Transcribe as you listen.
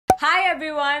Hi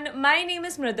everyone, my name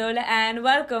is Mridul and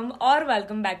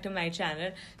welcome back to my channel.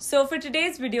 So for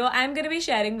today's video, I'm going to be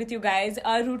sharing with you guys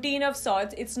a routine of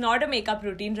sorts. It's not a makeup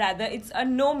routine, rather it's a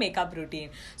no makeup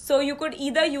routine. So you could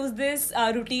either use this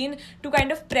routine to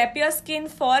kind of prep your skin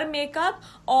for makeup,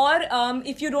 or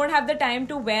if you don't have the time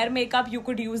to wear makeup, you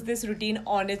could use this routine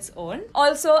on its own.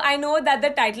 Also, I know that the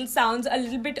title sounds a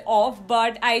little bit off,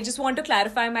 but I just want to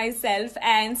clarify myself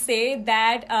and say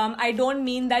that I don't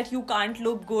mean that you can't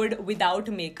look good without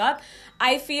makeup.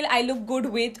 I feel I look good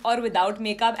with or without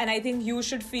makeup, and I think you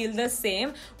should feel the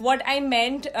same. What I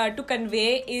meant to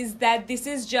convey is that this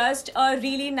is just a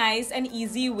really nice and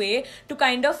easy way to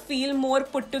kind of feel more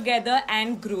put together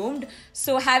and groomed.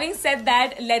 So having said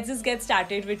that, let's just get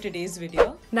started with today's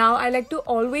video. Now, I like to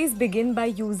always begin by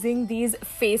using these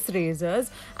face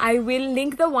razors. I will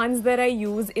link the ones that I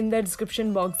use in the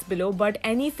description box below, but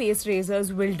any face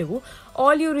razors will do.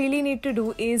 All you really need to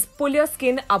do is pull your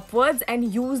skin upwards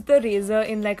and use the razor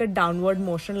in like a downward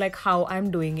motion, like how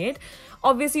I'm doing it.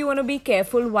 Obviously, you want to be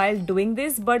careful while doing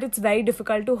this, but it's very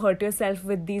difficult to hurt yourself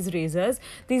with these razors.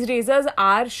 These razors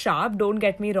are sharp, don't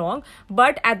get me wrong,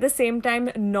 but at the same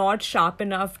time not sharp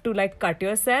enough to like cut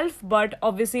yourself, but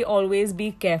obviously always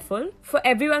be careful. For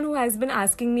everyone who has been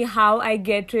asking me how I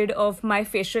get rid of my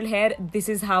facial hair, this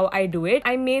is how I do it.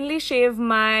 I mainly shave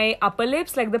my upper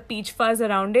lips, like the peach fuzz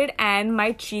around it, and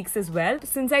my cheeks as well.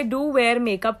 Since I do wear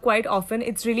makeup quite often,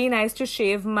 it's really nice to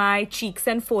shave my cheeks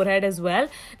and forehead as well,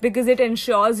 because it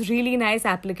ensures really nice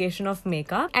application of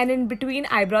makeup. And in between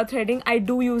eyebrow threading, I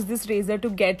do use this razor to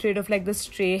get rid of like the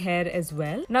stray hair as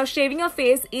well. Now, shaving your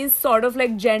face is sort of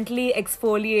like gently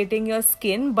exfoliating your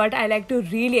skin, but I like to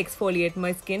really exfoliate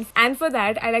my skin, and for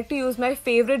that I like to use my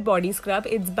favorite body scrub.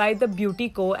 It's by the Beauty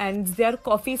Co and it's their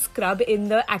coffee scrub in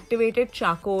the activated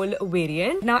charcoal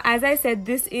variant. Now, as I said,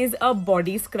 this is a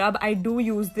body scrub. I do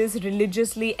use this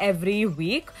religiously every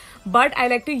week, but I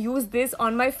like to use this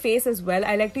on my face as well.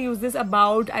 I like to use this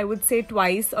about, I would say,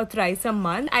 twice or thrice a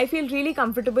month. I feel really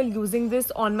comfortable using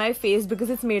this on my face because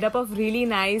it's made up of really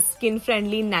nice skin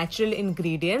friendly natural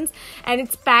ingredients, and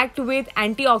it's packed with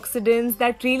antioxidants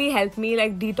that really help me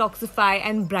like detoxify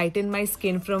and brighten my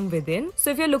skin from within. So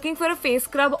if you're looking for a face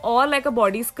scrub or like a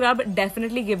body scrub,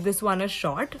 definitely give this one a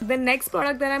shot. The next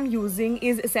product that I'm using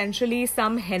is essentially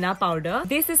some henna powder.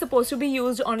 This is supposed to be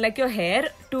used on like your hair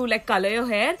to like color your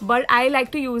hair, but I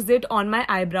like to use it on my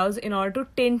eyebrows in order to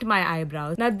tint my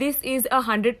eyebrows. Now, this is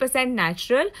 100%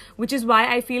 natural, which is why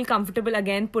I feel comfortable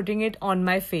again putting it on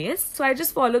my face. So I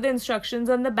just follow the instructions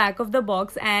on the back of the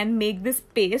box and make this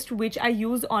paste, which I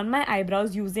use on my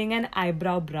eyebrows using an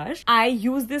eyebrow brush. I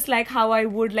use this like how I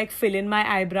would like fill in my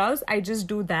eyebrows. I just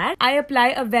do that. I apply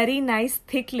a very nice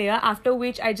thick layer, after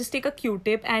which I just take a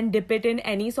Q-tip and dip it in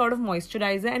any sort of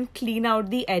moisturizer and clean out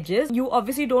the edges. You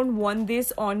obviously don't want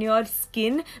this on your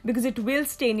skin because it will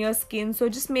stain your skin, so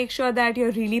just make sure that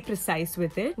you're really precise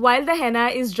with it. While the henna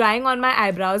is drying on my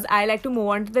eyebrows, I like to move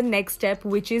on to the next step,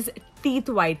 which is teeth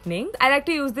whitening. I like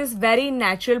to use this very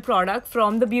natural product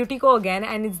from the Beauty Co again,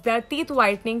 and it's the teeth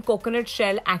whitening coconut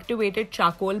shell activated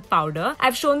charcoal powder.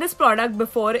 I've shown this product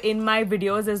before in my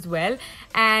videos as well,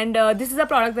 and this is a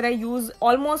product that I use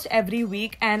almost every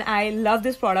week, and I love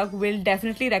this product. Will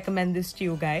definitely recommend this to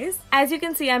you guys. As you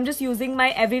can see, I'm just using my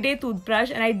everyday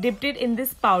toothbrush and I dipped it in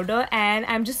this powder, and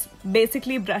I'm just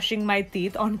basically brushing my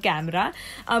teeth on camera.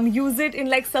 Use it in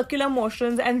like circular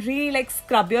motions and really like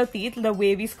scrub your teeth the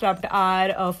way we scrubbed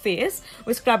our face.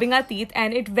 We're scrubbing our teeth,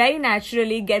 and it very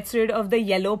naturally gets rid of the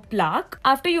yellow plaque.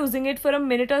 After using it for a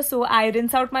minute or so, I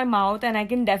rinse out my mouth, and I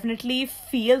can definitely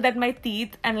feel that my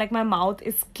teeth and like my mouth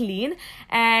is clean.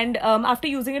 And after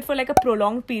using it for like a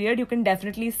prolonged period, you can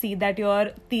definitely see that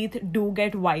your teeth do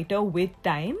get whiter with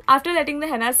time. After letting the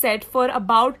henna set for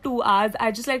about 2 hours,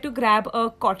 I just like to grab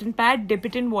a cotton pad, dip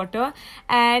it in water,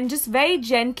 and just very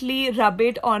gently rub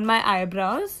it on my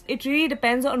eyebrows. It really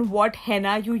depends on what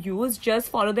henna you use. Just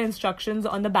follow the instructions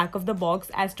on the back of the box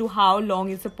as to how long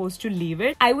you're supposed to leave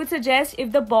it. I would suggest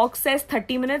if the box says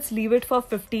 30 minutes, leave it for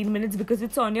 15 minutes because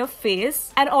it's on your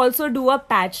face. And also do a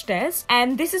patch test.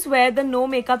 And this is where the no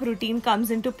makeup routine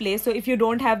comes into play. So if you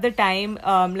don't have the time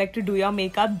like to do your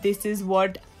makeup, this is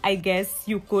what I guess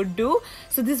you could do.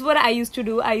 So this is what I used to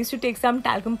do. I used to take some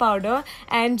talcum powder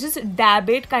and just dab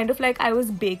it kind of like I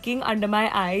was baking under my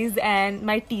eyes and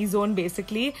my T-zone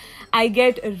basically. I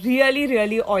get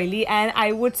really oily, and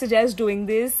I would suggest doing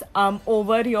this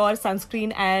over your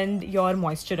sunscreen and your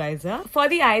moisturizer. For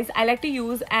the eyes, I like to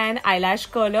use an eyelash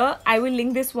curler. I will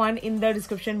link this one in the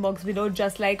description box below,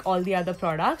 just like all the other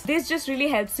products. This just really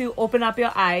helps you open up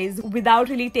your eyes without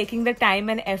really taking the time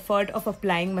and effort of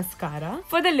applying mascara.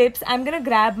 For the the lips, I'm gonna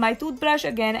grab my toothbrush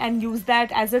again and use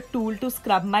that as a tool to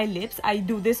scrub my lips. I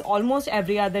do this almost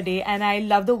every other day and I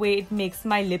love the way it makes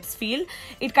my lips feel.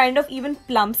 It kind of even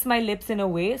plumps my lips in a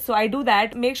way. So I do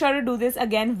that. Make sure to do this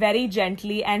again very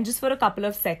gently and just for a couple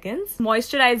of seconds.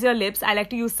 Moisturize your lips. I like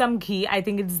to use some ghee. I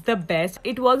think it's the best.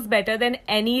 It works better than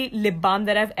any lip balm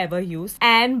that I've ever used.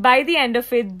 And by the end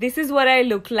of it, this is what I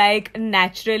look like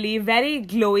naturally. Very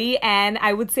glowy and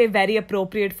I would say very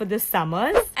appropriate for the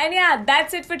summers. And yeah,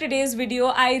 that's it for today's video.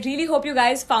 I really hope you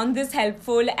guys found this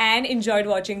helpful and enjoyed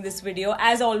watching this video.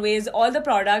 As always, all the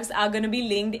products are going to be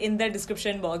linked in the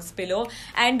description box below.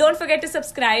 And don't forget to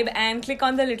subscribe and click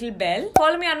on the little bell.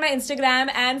 Follow me on my Instagram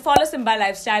and follow Simba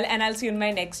Lifestyle, and I'll see you in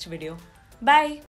my next video. Bye.